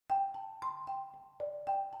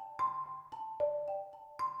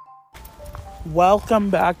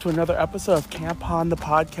Welcome back to another episode of Camp On the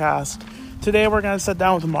podcast. Today we're going to sit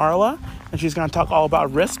down with Marla, and she's going to talk all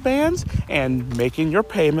about wristbands and making your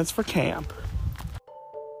payments for camp.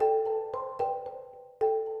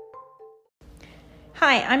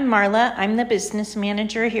 Hi, I'm Marla. I'm the business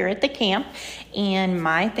manager here at the camp, and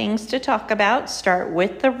my things to talk about start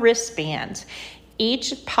with the wristbands.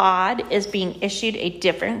 Each pod is being issued a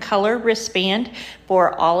different color wristband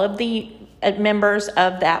for all of the members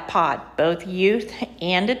of that pod. Both youth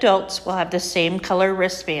and adults will have the same color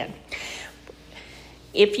wristband.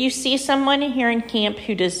 If you see someone here in camp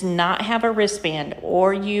who does not have a wristband,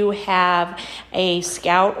 or you have a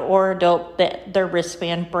scout or adult that their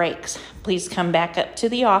wristband breaks, please come back up to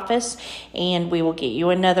the office and we will get you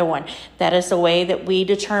another one. That is the way that we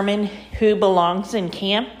determine who belongs in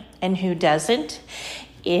camp and who doesn't.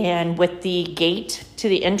 And with the gate to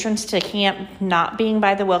the entrance to camp not being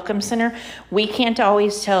by the Welcome Center, we can't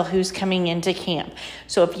always tell who's coming into camp.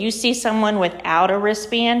 So if you see someone without a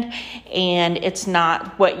wristband and it's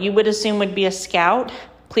not what you would assume would be a scout,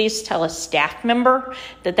 please tell a staff member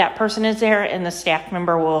that that person is there, and the staff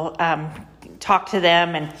member will talk to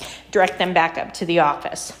them and direct them back up to the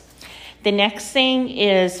office. The next thing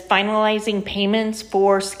is finalizing payments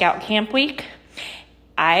for Scout Camp Week.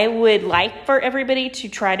 I would like for everybody to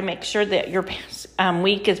try to make sure that your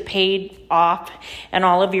week is paid off and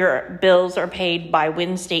all of your bills are paid by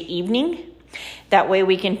Wednesday evening. That way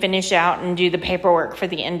we can finish out and do the paperwork for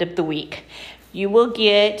the end of the week. You will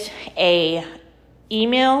get a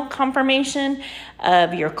email confirmation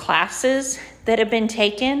of your classes that have been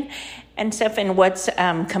taken and stuff, and what's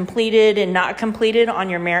completed and not completed on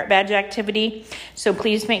your merit badge activity. So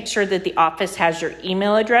please make sure that the office has your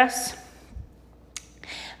email address.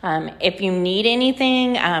 If you need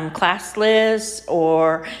anything, class lists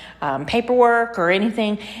or paperwork or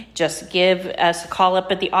anything, just give us a call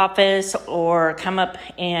up at the office or come up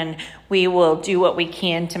and we will do what we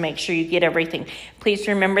can to make sure you get everything. Please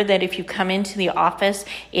remember that if you come into the office,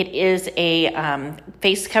 it is a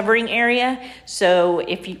face covering area. So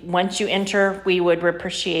once you enter, we would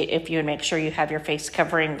appreciate if you would make sure you have your face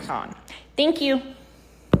coverings on. Thank you.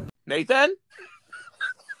 Nathan?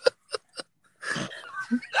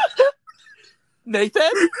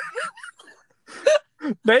 Nathan?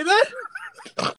 Nathan?